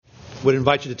would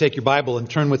invite you to take your Bible and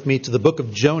turn with me to the book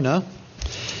of Jonah.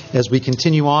 As we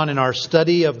continue on in our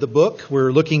study of the book,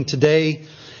 we're looking today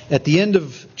at the end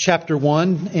of chapter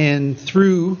 1 and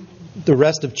through the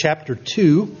rest of chapter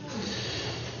 2.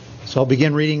 So I'll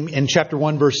begin reading in chapter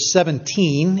 1, verse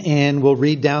 17, and we'll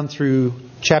read down through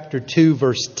chapter 2,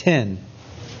 verse 10.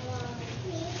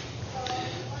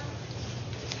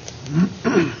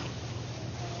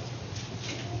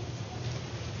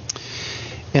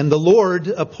 And the Lord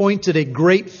appointed a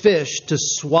great fish to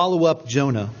swallow up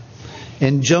Jonah.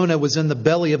 And Jonah was in the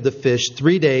belly of the fish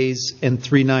 3 days and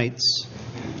 3 nights.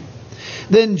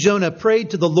 Then Jonah prayed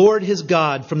to the Lord his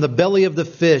God from the belly of the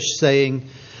fish, saying,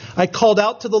 I called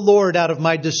out to the Lord out of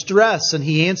my distress, and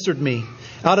he answered me.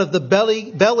 Out of the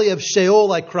belly of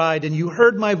Sheol I cried, and you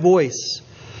heard my voice.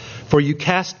 For you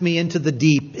cast me into the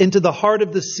deep, into the heart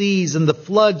of the seas, and the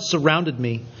flood surrounded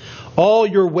me. All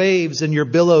your waves and your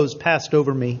billows passed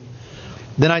over me.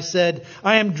 Then I said,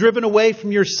 I am driven away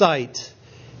from your sight.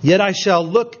 Yet I shall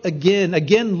look again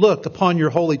look upon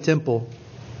your holy temple.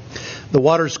 The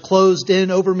waters closed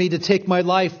in over me to take my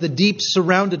life. The deep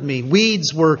surrounded me.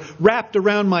 Weeds were wrapped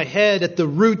around my head at the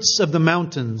roots of the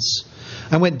mountains.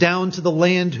 I went down to the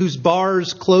land whose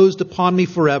bars closed upon me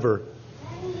forever.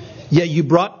 Yet you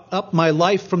brought up my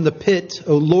life from the pit,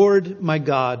 O Lord my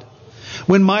God.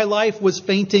 When my life was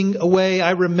fainting away,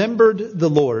 I remembered the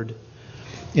Lord,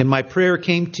 and my prayer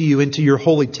came to you into your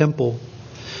holy temple.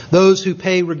 Those who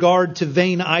pay regard to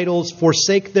vain idols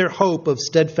forsake their hope of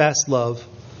steadfast love.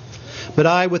 But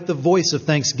I, with the voice of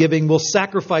thanksgiving, will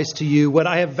sacrifice to you what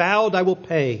I have vowed I will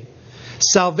pay.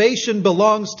 Salvation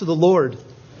belongs to the Lord.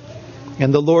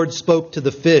 And the Lord spoke to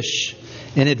the fish,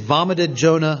 and it vomited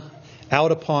Jonah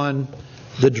out upon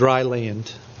the dry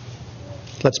land.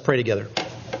 Let's pray together.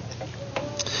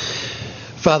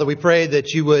 Father, we pray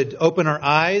that you would open our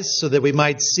eyes so that we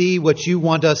might see what you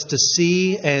want us to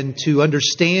see and to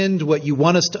understand what you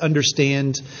want us to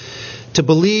understand, to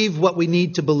believe what we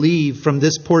need to believe from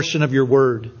this portion of your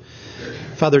word.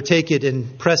 Father, take it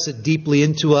and press it deeply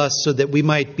into us so that we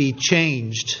might be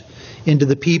changed into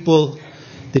the people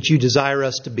that you desire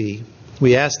us to be.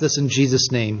 We ask this in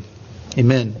Jesus' name.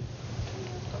 Amen.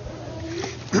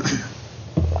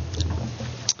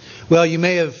 Well, you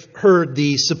may have heard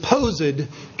the supposed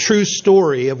true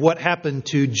story of what happened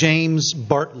to James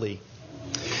Bartley.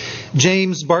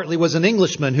 James Bartley was an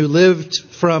Englishman who lived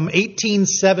from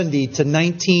 1870 to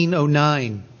 1909.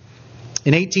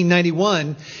 In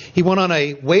 1891, he went on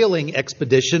a whaling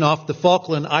expedition off the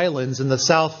Falkland Islands in the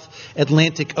South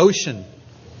Atlantic Ocean.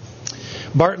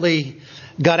 Bartley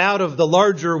got out of the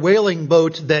larger whaling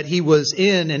boat that he was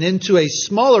in and into a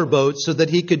smaller boat so that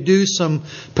he could do some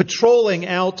patrolling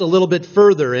out a little bit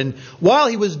further. And while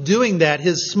he was doing that,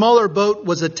 his smaller boat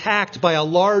was attacked by a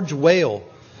large whale.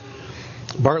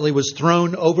 Bartley was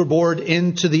thrown overboard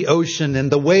into the ocean, and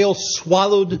the whale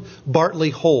swallowed Bartley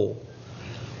whole.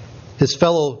 His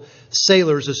fellow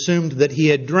sailors assumed that he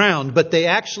had drowned, but they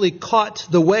actually caught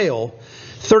the whale.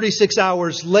 36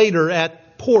 hours later at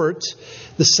port,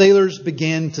 the sailors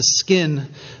began to skin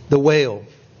the whale.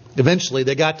 Eventually,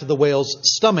 they got to the whale's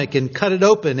stomach and cut it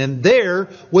open, and there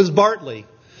was Bartley.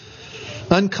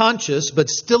 Unconscious, but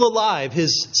still alive,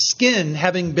 his skin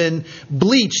having been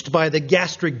bleached by the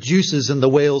gastric juices in the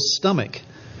whale's stomach.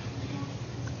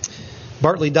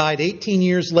 Bartley died 18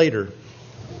 years later,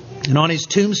 and on his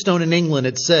tombstone in England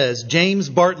it says, James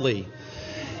Bartley,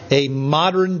 a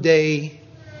modern-day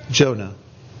Jonah.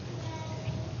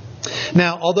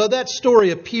 Now, although that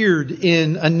story appeared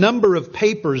in a number of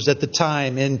papers at the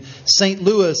time, in St.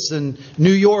 Louis and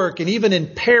New York and even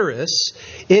in Paris,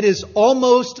 it is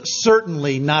almost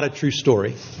certainly not a true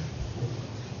story.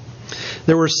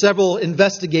 There were several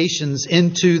investigations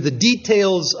into the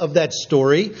details of that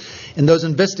story, and those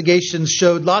investigations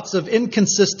showed lots of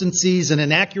inconsistencies and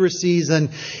inaccuracies,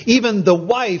 and even the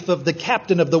wife of the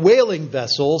captain of the whaling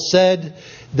vessel said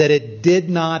that it did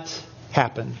not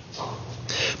happen.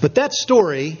 But that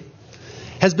story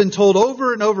has been told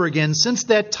over and over again since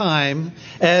that time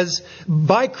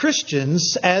by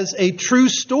Christians as a true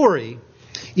story.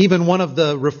 Even one of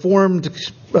the Reformed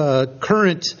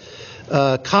current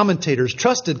commentators,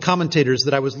 trusted commentators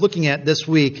that I was looking at this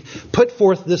week, put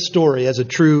forth this story as a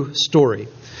true story.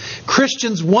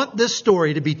 Christians want this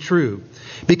story to be true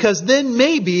because then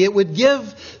maybe it would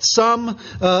give some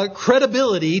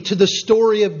credibility to the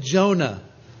story of Jonah.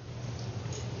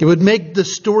 It would make the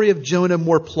story of Jonah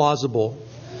more plausible.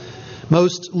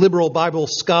 Most liberal Bible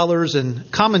scholars and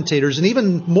commentators, and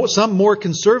even some more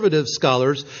conservative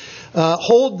scholars,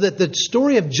 hold that the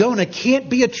story of Jonah can't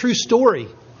be a true story.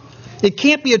 It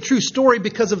can't be a true story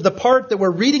because of the part that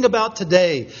we're reading about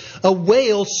today. A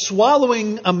whale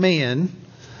swallowing a man.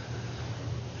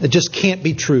 It just can't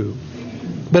be true.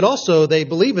 But also, they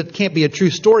believe it can't be a true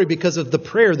story because of the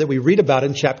prayer that we read about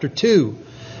in chapter 2.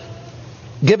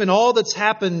 Given all that's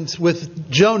happened with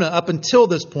Jonah up until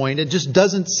this point, it just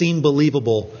doesn't seem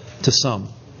believable to some.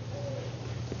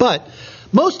 But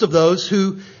most of those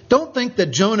who don't think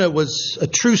that Jonah was a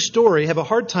true story have a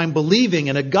hard time believing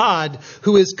in a God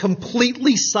who is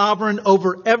completely sovereign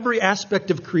over every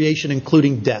aspect of creation,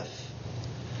 including death.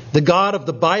 The God of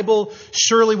the Bible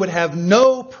surely would have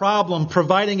no problem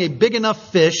providing a big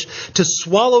enough fish to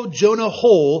swallow Jonah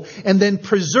whole and then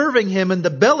preserving him in the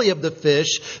belly of the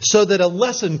fish so that a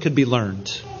lesson could be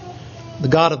learned. The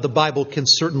God of the Bible can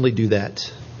certainly do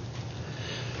that.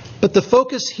 But the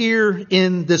focus here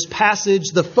in this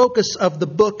passage, the focus of the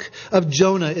book of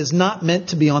Jonah is not meant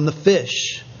to be on the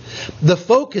fish. The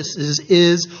focus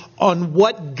is on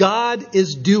what God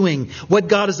is doing, what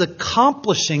God is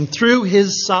accomplishing through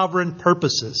His sovereign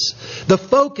purposes. The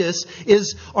focus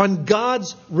is on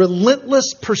God's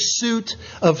relentless pursuit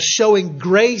of showing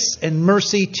grace and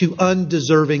mercy to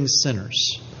undeserving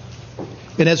sinners.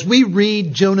 And as we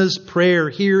read Jonah's prayer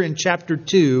here in chapter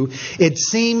 2, it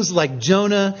seems like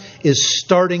Jonah is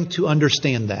starting to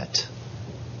understand that.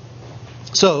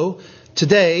 So,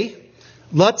 today,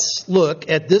 let's look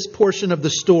at this portion of the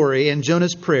story and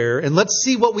Jonah's prayer, and let's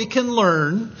see what we can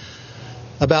learn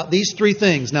about these three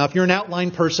things. Now, if you're an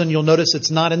outline person, you'll notice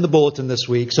it's not in the bulletin this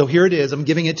week. So here it is. I'm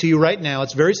giving it to you right now.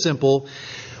 It's very simple.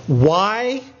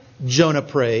 Why Jonah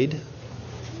prayed,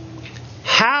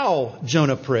 how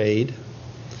Jonah prayed,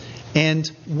 and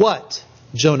what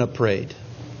Jonah prayed.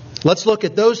 Let's look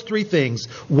at those three things.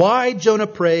 Why Jonah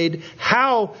prayed,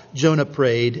 how Jonah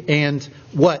prayed, and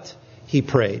what he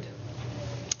prayed.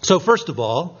 So first of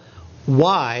all,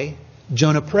 why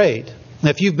Jonah prayed. Now,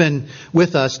 if you've been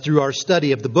with us through our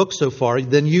study of the book so far,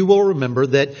 then you will remember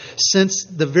that since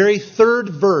the very third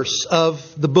verse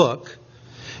of the book,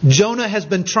 Jonah has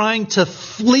been trying to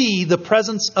flee the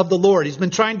presence of the Lord. He's been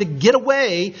trying to get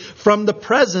away from the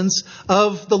presence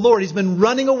of the Lord. He's been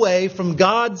running away from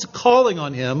God's calling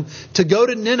on him to go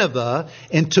to Nineveh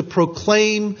and to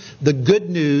proclaim the good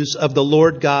news of the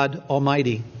Lord God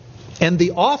Almighty. And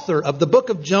the author of the book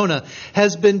of Jonah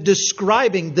has been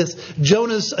describing this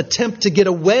Jonah's attempt to get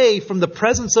away from the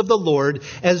presence of the Lord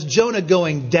as Jonah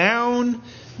going down,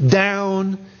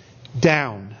 down,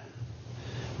 down.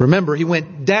 Remember, he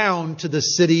went down to the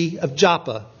city of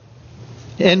Joppa.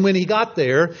 And when he got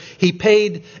there, he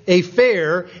paid a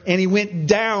fare and he went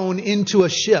down into a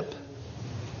ship.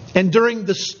 And during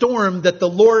the storm that the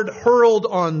Lord hurled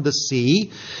on the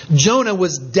sea, Jonah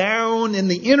was down in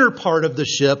the inner part of the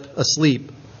ship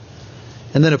asleep.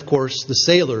 And then, of course, the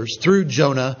sailors threw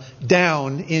Jonah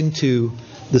down into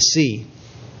the sea.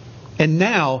 And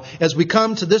now, as we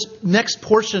come to this next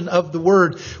portion of the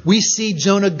word, we see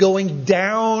Jonah going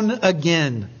down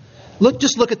again.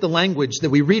 Just look at the language that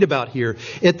we read about here.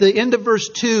 At the end of verse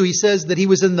 2, he says that he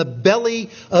was in the belly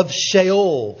of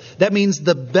Sheol. That means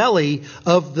the belly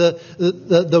of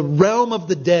the realm of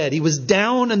the dead. He was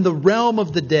down in the realm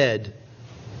of the dead.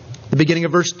 The beginning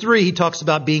of verse 3, he talks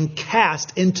about being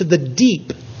cast into the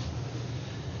deep.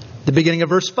 The beginning of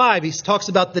verse 5, he talks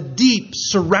about the deep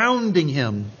surrounding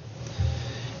him.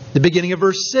 The beginning of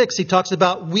verse 6, he talks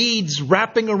about weeds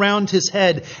wrapping around his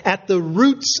head at the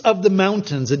roots of the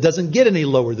mountains. It doesn't get any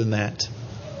lower than that.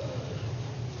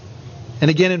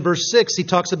 And again in verse 6, he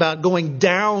talks about going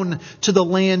down to the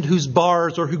land whose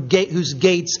bars or whose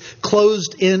gates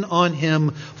closed in on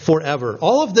him forever.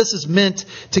 All of this is meant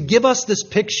to give us this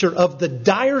picture of the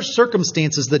dire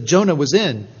circumstances that Jonah was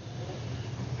in.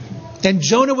 And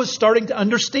Jonah was starting to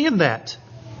understand that.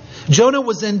 Jonah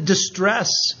was in distress.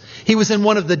 He was in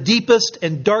one of the deepest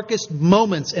and darkest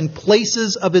moments and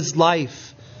places of his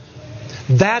life.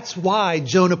 That's why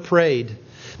Jonah prayed.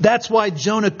 That's why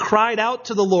Jonah cried out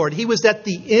to the Lord. He was at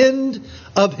the end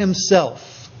of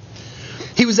himself.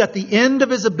 He was at the end of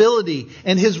his ability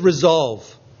and his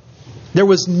resolve. There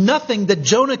was nothing that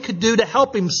Jonah could do to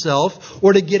help himself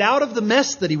or to get out of the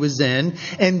mess that he was in,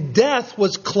 and death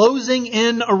was closing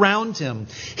in around him.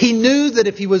 He knew that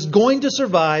if he was going to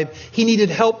survive, he needed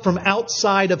help from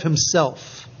outside of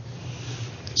himself.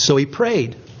 So he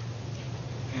prayed.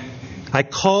 I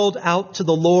called out to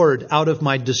the Lord out of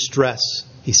my distress,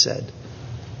 he said.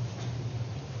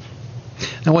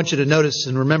 I want you to notice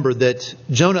and remember that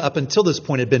Jonah up until this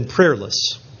point had been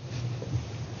prayerless.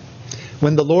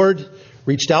 When the Lord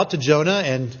reached out to Jonah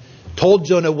and told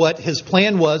Jonah what his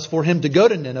plan was for him to go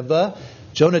to Nineveh,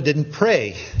 Jonah didn't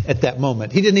pray at that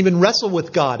moment. He didn't even wrestle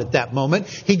with God at that moment.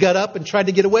 He got up and tried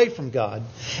to get away from God.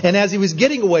 And as he was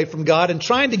getting away from God and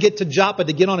trying to get to Joppa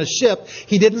to get on a ship,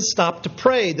 he didn't stop to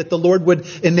pray that the Lord would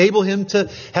enable him to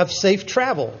have safe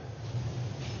travel.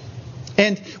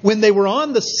 And when they were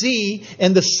on the sea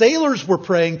and the sailors were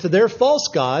praying to their false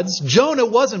gods, Jonah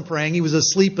wasn't praying. He was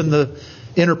asleep in the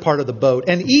inner part of the boat.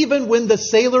 And even when the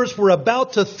sailors were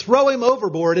about to throw him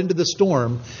overboard into the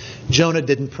storm, Jonah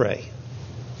didn't pray.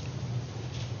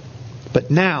 But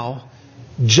now,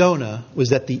 Jonah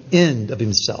was at the end of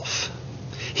himself.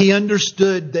 He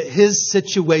understood that his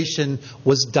situation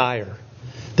was dire,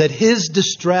 that his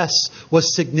distress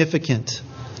was significant.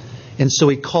 And so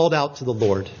he called out to the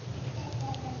Lord.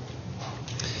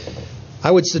 I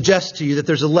would suggest to you that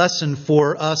there's a lesson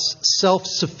for us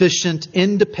self-sufficient,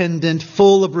 independent,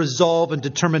 full of resolve and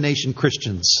determination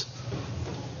Christians.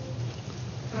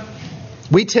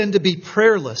 We tend to be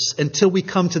prayerless until we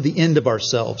come to the end of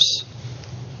ourselves.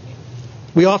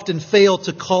 We often fail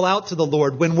to call out to the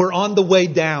Lord when we're on the way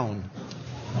down.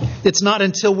 It's not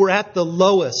until we're at the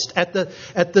lowest, at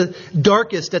the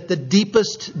darkest, at the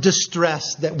deepest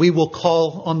distress that we will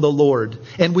call on the Lord.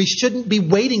 And we shouldn't be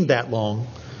waiting that long.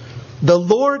 The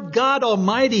Lord God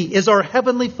Almighty is our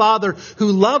Heavenly Father who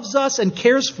loves us and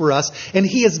cares for us. And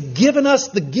He has given us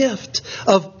the gift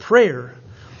of prayer,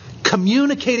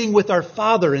 communicating with our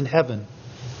Father in heaven.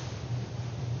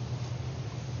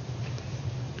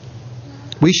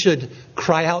 We should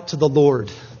cry out to the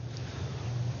Lord.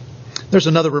 There's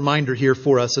another reminder here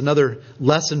for us, another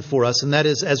lesson for us, and that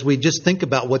is as we just think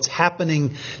about what's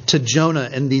happening to Jonah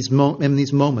in these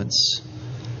moments.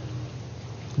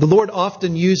 The Lord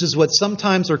often uses what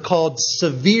sometimes are called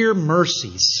severe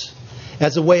mercies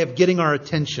as a way of getting our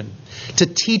attention, to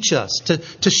teach us,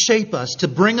 to shape us, to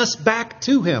bring us back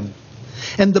to Him.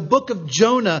 And the book of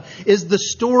Jonah is the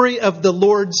story of the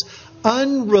Lord's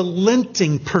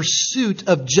unrelenting pursuit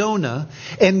of Jonah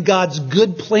and God's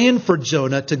good plan for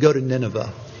Jonah to go to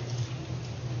Nineveh.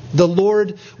 The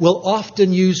Lord will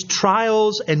often use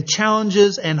trials and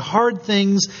challenges and hard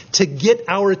things to get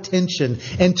our attention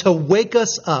and to wake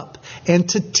us up and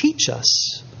to teach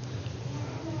us.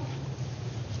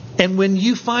 And when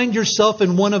you find yourself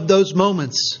in one of those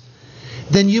moments,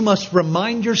 then you must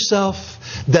remind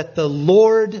yourself that the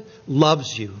Lord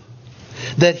loves you,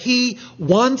 that He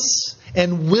wants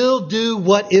and will do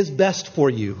what is best for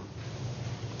you,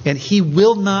 and He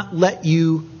will not let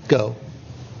you go.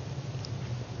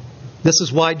 This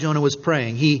is why Jonah was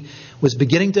praying. He was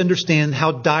beginning to understand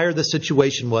how dire the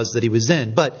situation was that he was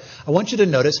in. But I want you to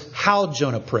notice how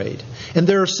Jonah prayed. And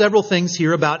there are several things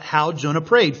here about how Jonah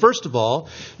prayed. First of all,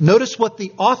 notice what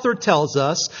the author tells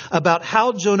us about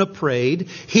how Jonah prayed.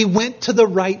 He went to the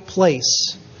right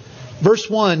place. Verse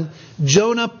 1,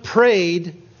 Jonah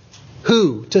prayed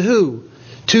who? To who?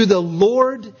 To the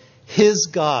Lord his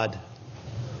God.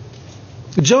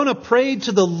 Jonah prayed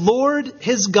to the Lord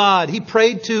his God. He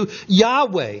prayed to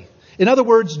Yahweh. In other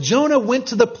words, Jonah went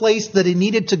to the place that he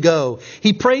needed to go.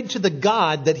 He prayed to the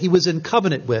God that he was in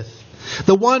covenant with,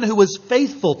 the one who was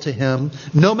faithful to him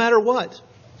no matter what.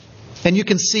 And you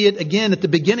can see it again at the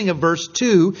beginning of verse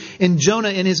 2. And Jonah,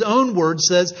 in his own words,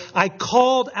 says, I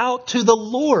called out to the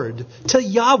Lord, to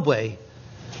Yahweh.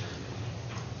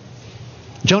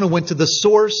 Jonah went to the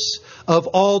source of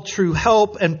all true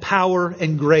help and power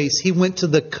and grace. He went to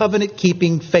the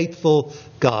covenant-keeping, faithful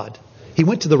God. He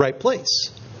went to the right place.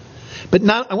 But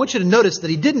now I want you to notice that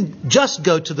he didn't just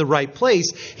go to the right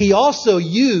place. He also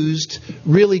used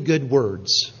really good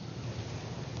words.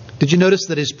 Did you notice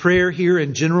that his prayer here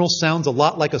in general sounds a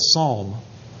lot like a psalm?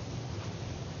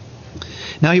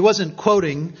 Now, he wasn't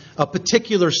quoting a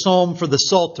particular psalm for the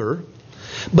Psalter,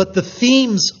 but the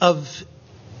themes of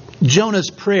Jonah's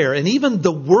prayer and even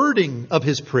the wording of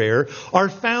his prayer are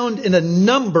found in a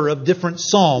number of different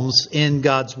psalms in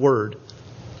God's Word.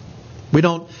 We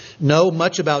don't know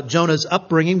much about Jonah's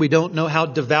upbringing. We don't know how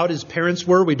devout his parents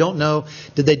were. We don't know,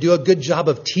 did they do a good job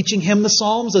of teaching him the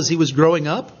Psalms as he was growing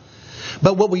up?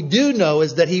 But what we do know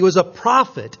is that he was a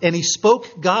prophet and he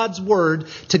spoke God's Word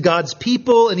to God's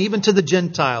people and even to the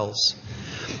Gentiles.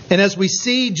 And as we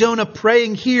see Jonah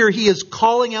praying here, he is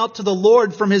calling out to the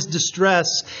Lord from his distress.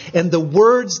 And the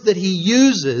words that he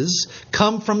uses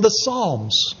come from the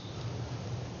Psalms.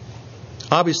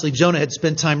 Obviously, Jonah had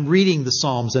spent time reading the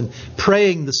Psalms and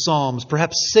praying the Psalms,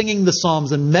 perhaps singing the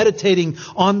Psalms and meditating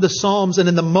on the Psalms. And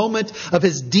in the moment of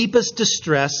his deepest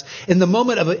distress, in the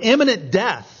moment of imminent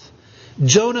death,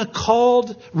 Jonah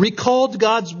recalled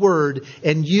God's Word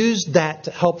and used that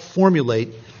to help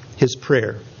formulate his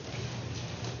prayer.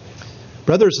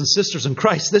 Brothers and sisters in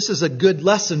Christ, this is a good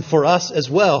lesson for us as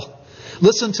well.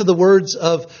 Listen to the words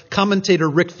of commentator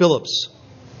Rick Phillips.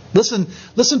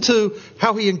 Listen to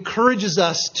how he encourages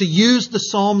us to use the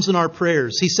Psalms in our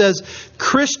prayers. He says,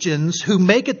 Christians who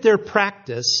make it their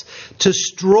practice to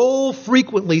stroll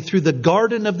frequently through the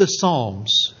garden of the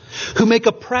Psalms, who make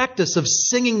a practice of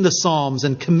singing the Psalms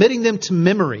and committing them to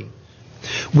memory,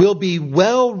 will be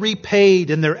well repaid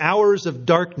in their hours of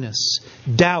darkness,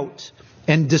 doubt,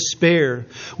 and despair,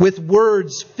 with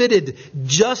words fitted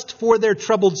just for their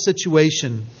troubled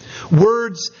situation,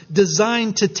 words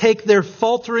designed to take their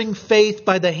faltering faith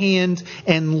by the hand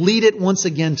and lead it once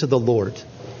again to the Lord.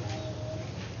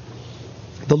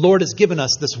 The Lord has given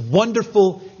us this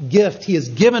wonderful gift. He has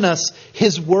given us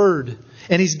His Word.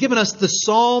 And He's given us the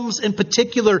Psalms in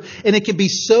particular, and it can be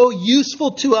so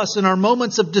useful to us in our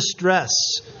moments of distress.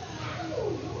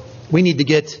 We need to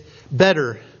get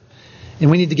better, and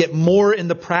we need to get more in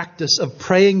the practice of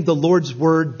praying the Lord's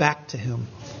Word back to Him,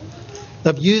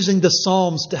 of using the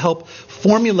Psalms to help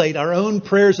formulate our own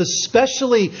prayers,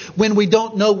 especially when we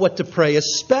don't know what to pray,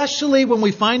 especially when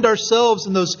we find ourselves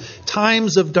in those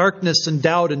times of darkness and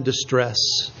doubt and distress.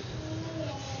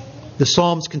 The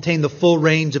Psalms contain the full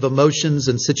range of emotions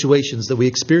and situations that we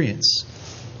experience.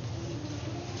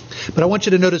 But I want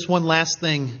you to notice one last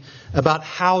thing about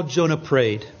how Jonah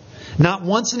prayed. Not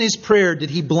once in his prayer did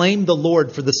he blame the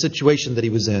Lord for the situation that he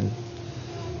was in.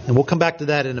 And we'll come back to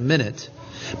that in a minute.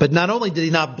 But not only did he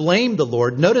not blame the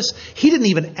Lord, notice he didn't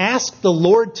even ask the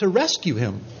Lord to rescue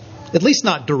him. At least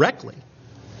not directly.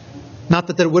 Not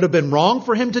that it would have been wrong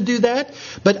for him to do that,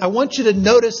 but I want you to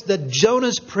notice that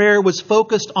Jonah's prayer was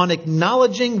focused on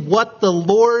acknowledging what the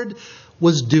Lord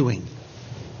was doing.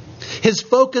 His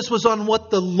focus was on what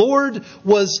the Lord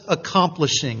was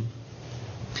accomplishing.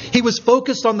 He was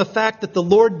focused on the fact that the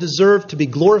Lord deserved to be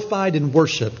glorified and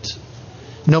worshipped,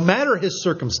 no matter his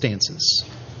circumstances.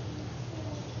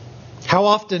 How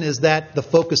often is that the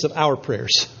focus of our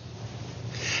prayers?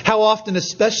 How often,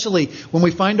 especially when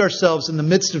we find ourselves in the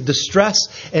midst of distress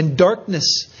and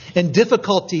darkness and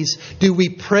difficulties, do we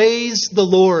praise the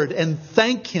Lord and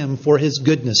thank Him for His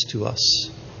goodness to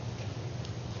us?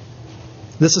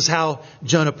 This is how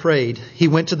Jonah prayed. He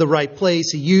went to the right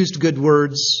place, he used good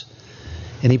words,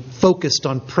 and he focused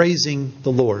on praising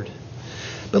the Lord.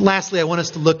 But lastly, I want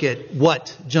us to look at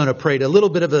what Jonah prayed, a little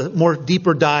bit of a more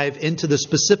deeper dive into the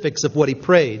specifics of what he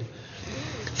prayed.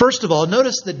 First of all,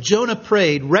 notice that Jonah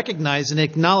prayed, recognizing and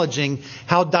acknowledging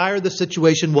how dire the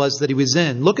situation was that he was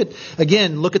in. Look at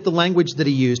the language that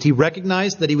he used. He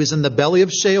recognized that he was in the belly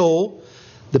of Sheol,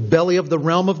 the belly of the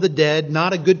realm of the dead,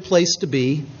 not a good place to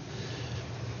be.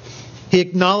 He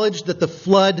acknowledged that the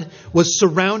flood was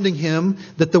surrounding him,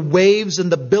 that the waves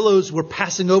and the billows were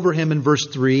passing over him in verse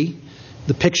 3,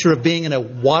 the picture of being in a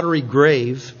watery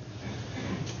grave.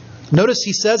 Notice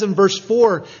he says in verse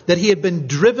 4 that he had been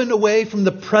driven away from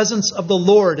the presence of the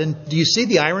Lord. And do you see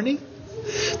the irony?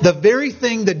 The very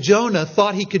thing that Jonah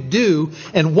thought he could do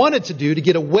and wanted to do to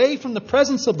get away from the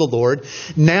presence of the Lord,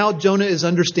 now Jonah is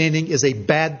understanding is a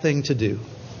bad thing to do.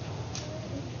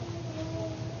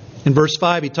 In verse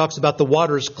 5, he talks about the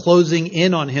waters closing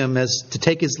in on him as to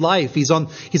take his life. He's on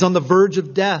the verge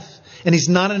of death, and he's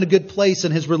not in a good place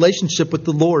in his relationship with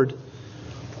the Lord.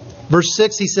 Verse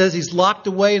 6, he says he's locked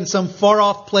away in some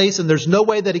far-off place and there's no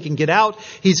way that he can get out.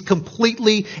 He's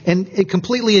completely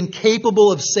incapable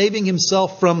of saving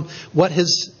himself from what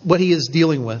he is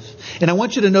dealing with. And I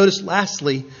want you to notice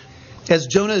lastly, as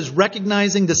Jonah is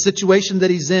recognizing the situation that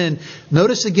he's in,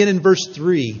 notice again in verse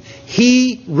 3,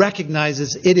 he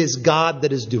recognizes it is God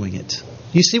that is doing it.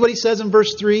 You see what he says in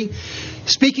verse 3?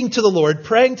 Speaking to the Lord,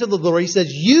 praying to the Lord, he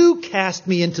says, "You cast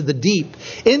me into the deep,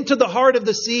 into the heart of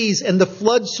the seas, and the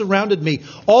flood surrounded me.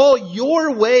 All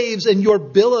your waves and your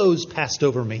billows passed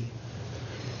over me."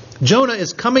 Jonah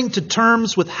is coming to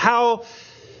terms with how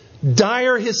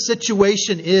dire his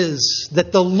situation is,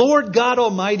 that the Lord God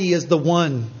Almighty is the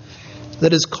one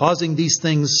that is causing these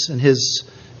things in his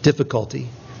difficulty.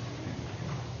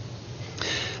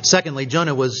 Secondly,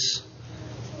 Jonah was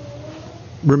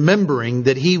remembering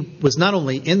that he was not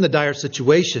only in the dire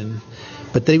situation,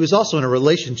 but that he was also in a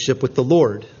relationship with the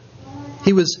Lord.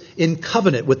 He was in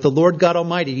covenant with the Lord God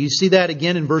Almighty. You see that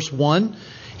again in verse 1.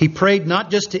 He prayed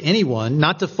not just to anyone,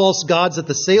 not to false gods that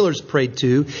the sailors prayed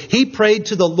to. He prayed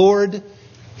to the Lord,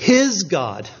 his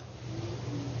God.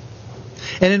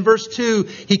 And in verse 2,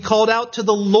 he called out to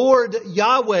the Lord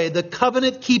Yahweh, the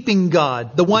covenant-keeping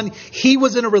God, the one he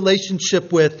was in a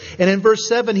relationship with. And in verse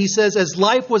 7, he says, as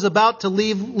life was about to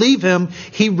leave him,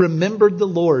 he remembered the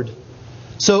Lord.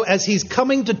 So as he's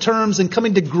coming to terms and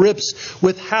coming to grips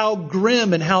with how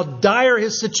grim and how dire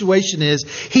his situation is,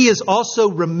 he is also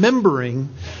remembering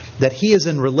that he is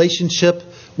in relationship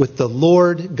with the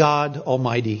Lord God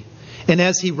Almighty. And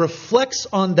as he reflects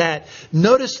on that,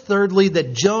 notice thirdly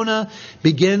that Jonah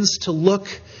begins to look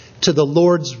to the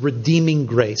Lord's redeeming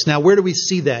grace. Now, where do we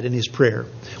see that in his prayer?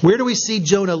 Where do we see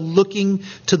Jonah looking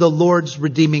to the Lord's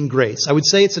redeeming grace? I would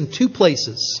say it's in two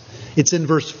places. It's in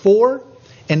verse 4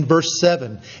 and verse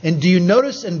 7. And do you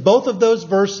notice in both of those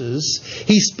verses,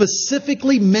 he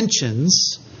specifically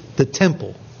mentions the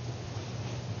temple?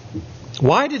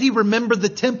 Why did he remember the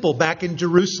temple back in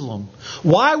Jerusalem?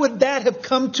 Why would that have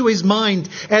come to his mind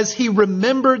as he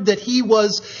remembered that he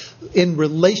was in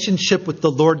relationship with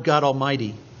the Lord God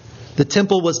Almighty? The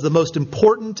temple was the most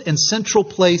important and central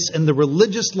place in the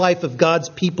religious life of God's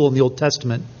people in the Old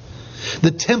Testament.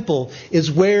 The temple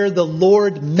is where the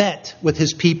Lord met with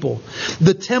His people.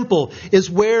 The temple is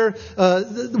where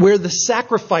the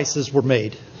sacrifices were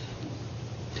made.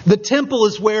 The temple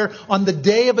is where on the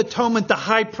Day of Atonement the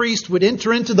high priest would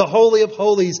enter into the Holy of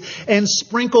Holies and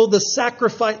sprinkle the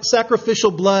sacrificial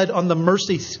blood on the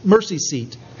mercy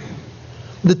seat.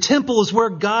 The temple is where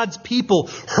God's people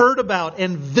heard about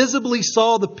and visibly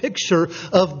saw the picture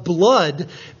of blood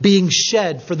being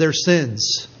shed for their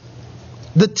sins.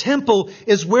 The temple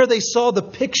is where they saw the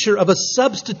picture of a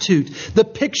substitute, the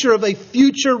picture of a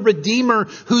future Redeemer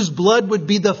whose blood would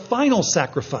be the final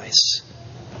sacrifice.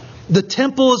 The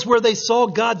temple is where they saw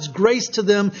God's grace to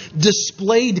them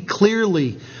displayed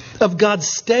clearly, of God's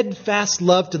steadfast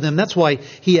love to them. That's why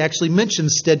he actually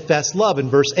mentions steadfast love in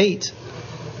verse 8.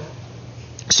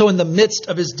 So in the midst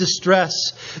of his distress,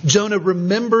 Jonah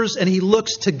remembers and he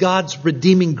looks to God's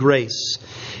redeeming grace.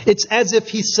 It's as if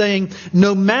he's saying,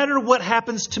 no matter what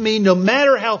happens to me, no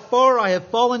matter how far I have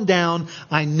fallen down,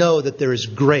 I know that there is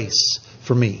grace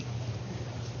for me.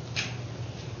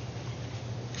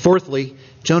 Fourthly,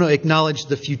 Jonah acknowledged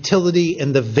the futility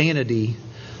and the vanity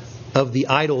of the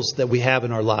idols that we have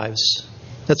in our lives.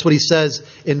 That's what he says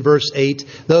in verse 8.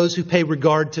 Those who pay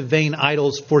regard to vain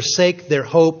idols forsake their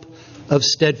hope of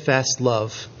steadfast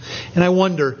love. And I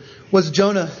wonder, was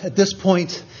Jonah at this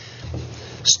point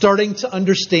starting to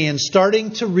understand,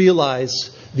 starting to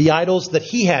realize the idols that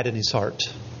he had in his heart?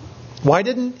 Why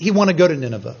didn't he want to go to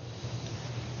Nineveh?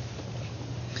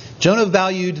 Jonah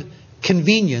valued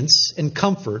convenience and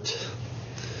comfort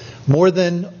more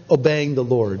than obeying the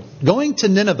Lord. Going to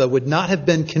Nineveh would not have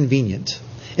been convenient,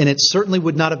 and it certainly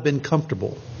would not have been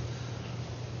comfortable.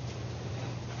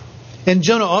 And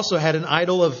Jonah also had an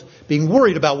idol of being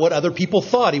worried about what other people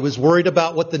thought. He was worried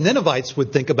about what the Ninevites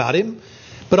would think about him,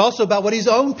 but also about what his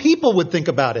own people would think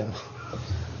about him.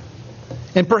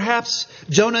 And perhaps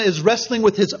Jonah is wrestling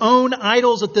with his own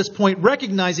idols at this point,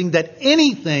 recognizing that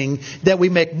anything that we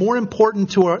make more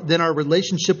important than our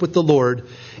relationship with the Lord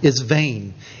is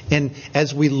vain. And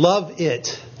as we love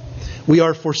it, we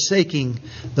are forsaking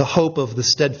the hope of the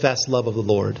steadfast love of the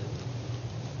Lord.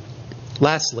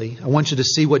 Lastly, I want you to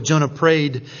see what Jonah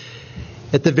prayed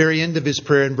at the very end of his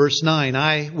prayer in verse 9.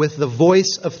 I, with the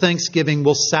voice of thanksgiving,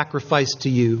 will sacrifice to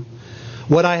you.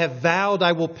 What I have vowed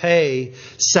I will pay.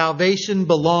 Salvation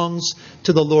belongs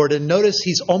to the Lord. And notice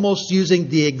he's almost using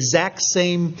the exact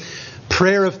same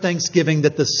prayer of thanksgiving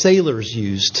that the sailors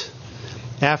used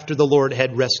after the Lord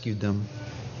had rescued them.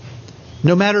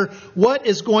 No matter what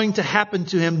is going to happen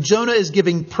to him, Jonah is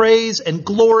giving praise and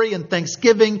glory and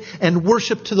thanksgiving and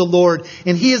worship to the Lord.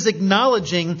 And he is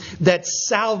acknowledging that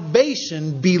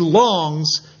salvation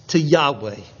belongs to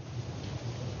Yahweh.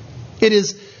 It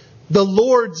is the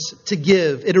Lord's to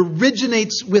give. It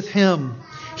originates with Him.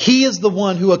 He is the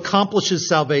one who accomplishes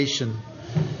salvation.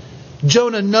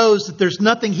 Jonah knows that there's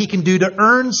nothing he can do to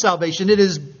earn salvation. It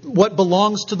is what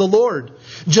belongs to the Lord.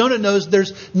 Jonah knows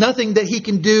there's nothing that he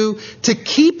can do to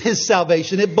keep his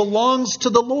salvation. It belongs to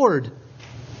the Lord.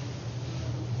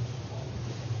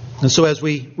 And so as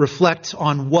we reflect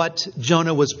on what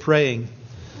Jonah was praying,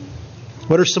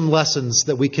 what are some lessons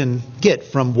that we can get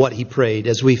from what he prayed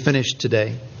as we finish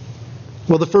today?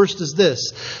 Well, the first is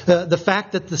this. The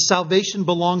fact that the salvation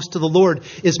belongs to the Lord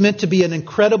is meant to be an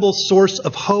incredible source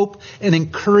of hope and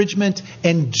encouragement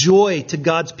and joy to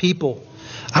God's people.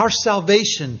 Our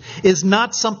salvation is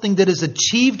not something that is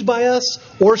achieved by us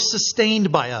or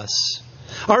sustained by us.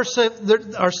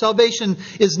 Our salvation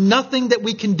is nothing that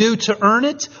we can do to earn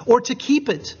it or to keep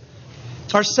it.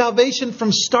 Our salvation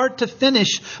from start to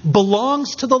finish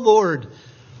belongs to the Lord.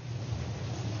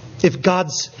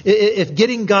 If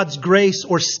getting God's grace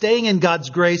or staying in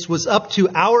God's grace was up to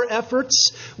our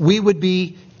efforts, we would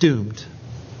be doomed.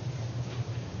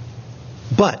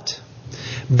 But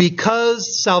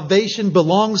Because salvation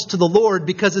belongs to the Lord,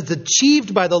 because it's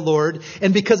achieved by the Lord,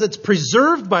 and because it's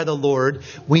preserved by the Lord,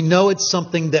 we know it's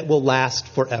something that will last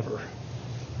forever.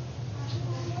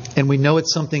 And we know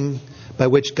it's something by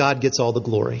which God gets all the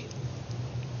glory.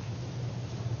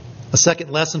 A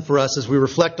second lesson for us as we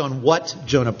reflect on what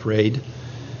Jonah prayed.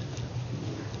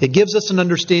 It gives us an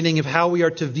understanding of how we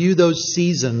are to view those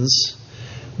seasons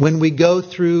when we go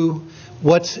through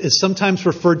what is sometimes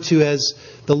referred to as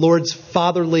the Lord's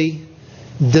fatherly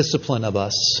discipline of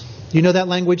us. You know that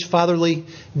language, fatherly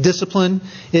discipline?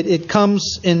 It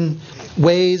comes in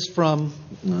ways from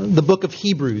the book of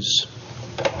Hebrews.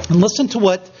 And listen to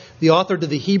what the author to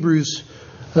the Hebrews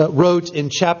wrote in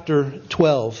chapter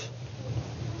 12.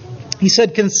 He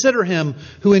said, "Consider him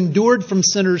who endured from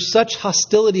sinners such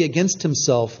hostility against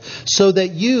himself, so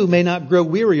that you may not grow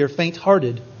weary or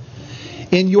faint-hearted.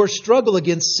 In your struggle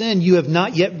against sin, you have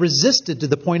not yet resisted to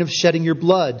the point of shedding your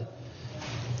blood.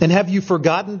 And have you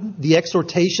forgotten the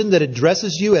exhortation that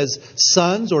addresses you as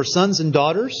sons or sons and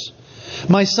daughters?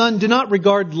 My son, do not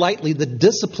regard lightly the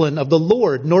discipline of the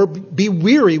Lord, nor be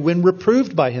weary when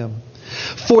reproved by him.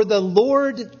 For the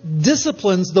Lord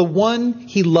disciplines the one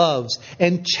he loves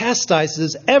and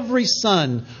chastises every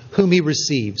son whom he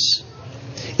receives.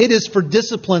 It is for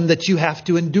discipline that you have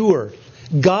to endure.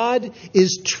 God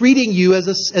is treating you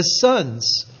as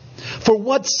sons. For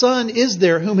what son is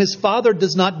there whom his father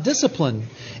does not discipline?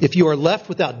 If you are left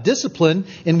without discipline,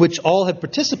 in which all have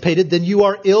participated, then you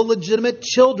are illegitimate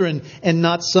children and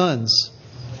not sons.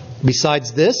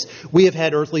 Besides this, we have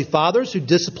had earthly fathers who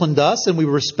disciplined us, and we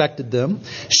respected them.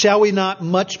 Shall we not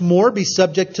much more be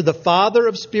subject to the Father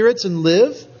of spirits and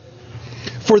live?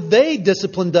 For they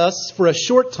disciplined us for a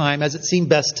short time as it seemed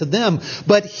best to them.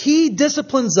 But He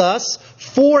disciplines us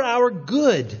for our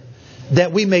good,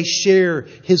 that we may share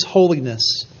His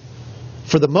holiness.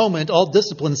 For the moment, all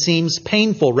discipline seems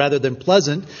painful rather than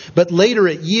pleasant, but later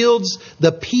it yields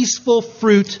the peaceful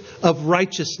fruit of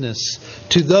righteousness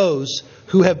to those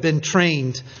who have been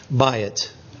trained by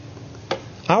it."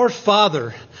 Our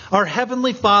Father, our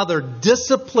Heavenly Father,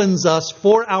 disciplines us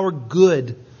for our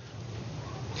good.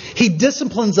 He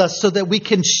disciplines us so that we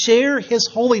can share His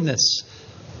holiness.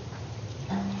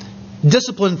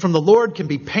 Discipline from the Lord can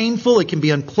be painful, it can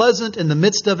be unpleasant in the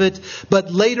midst of it,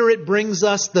 but later it brings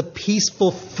us the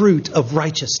peaceful fruit of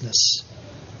righteousness.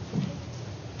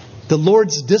 The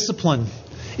Lord's discipline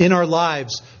in our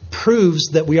lives proves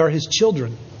that we are His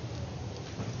children.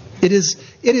 It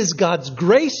is God's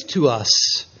grace to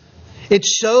us. It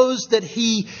shows that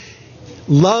He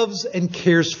loves and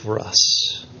cares for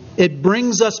us. It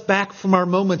brings us back from our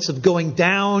moments of going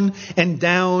down and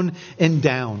down and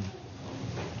down.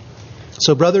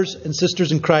 So brothers and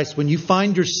sisters in Christ, when you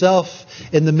find yourself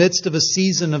in the midst of a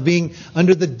season of being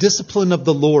under the discipline of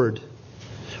the Lord,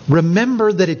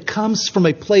 remember that it comes from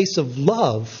a place of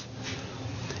love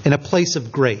and a place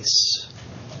of grace.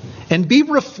 And be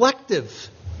reflective.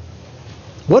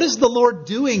 What is the Lord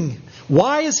doing?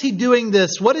 Why is He doing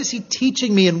this? What is He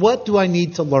teaching me? And what do I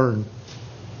need to learn?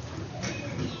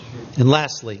 And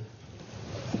lastly,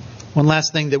 one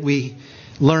last thing that we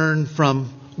learn from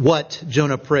what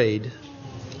Jonah prayed,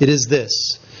 it is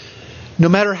this. No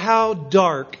matter how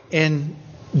dark and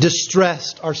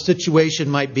distressed our situation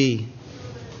might be,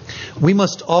 we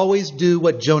must always do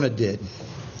what Jonah did.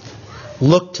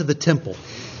 Look to the temple.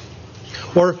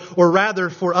 Or rather,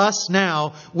 for us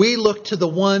now, we look to the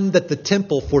one that the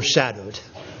temple foreshadowed,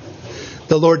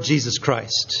 the Lord Jesus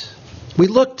Christ. We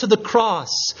look to the cross.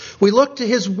 We look to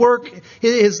His work,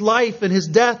 His life and His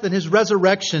death and His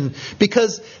resurrection,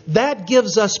 because that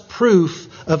gives us proof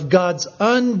of God's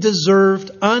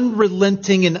undeserved,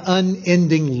 unrelenting, and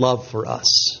unending love for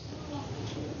us.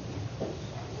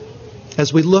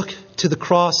 As we look to the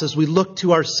cross, as we look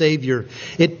to our Savior,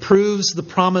 it proves the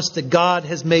promise that God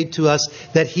has made to us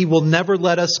that He will never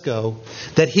let us go,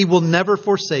 that He will never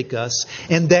forsake us,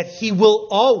 and that He will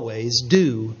always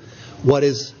do what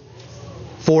is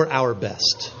for our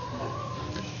best.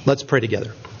 Let's pray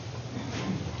together.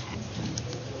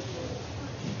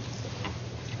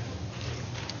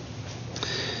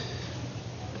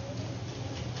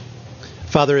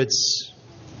 Father, it's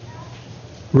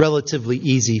relatively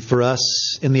easy for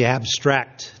us in the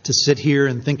abstract to sit here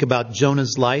and think about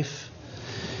Jonah's life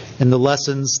and the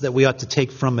lessons that we ought to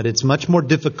take from it. It's much more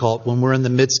difficult when we're in the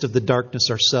midst of the darkness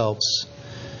ourselves,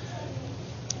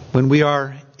 when we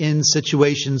are in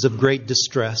situations of great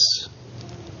distress.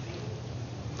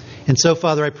 And so,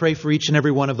 Father, I pray for each and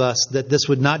every one of us that this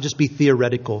would not just be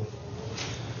theoretical,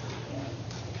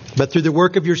 but through the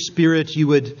work of your Spirit, you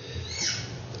would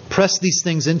press these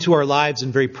things into our lives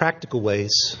in very practical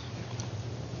ways.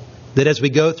 That as we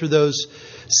go through those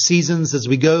seasons, as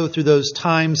we go through those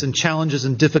times and challenges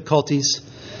and difficulties,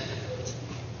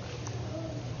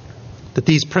 that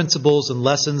these principles and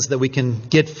lessons that we can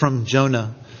get from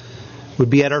Jonah would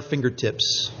be at our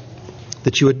fingertips,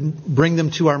 that you would bring them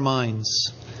to our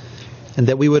minds, and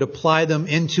that we would apply them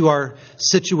into our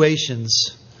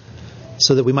situations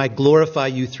so that we might glorify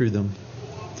you through them.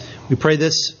 We pray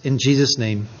this in Jesus'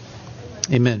 name.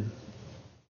 Amen.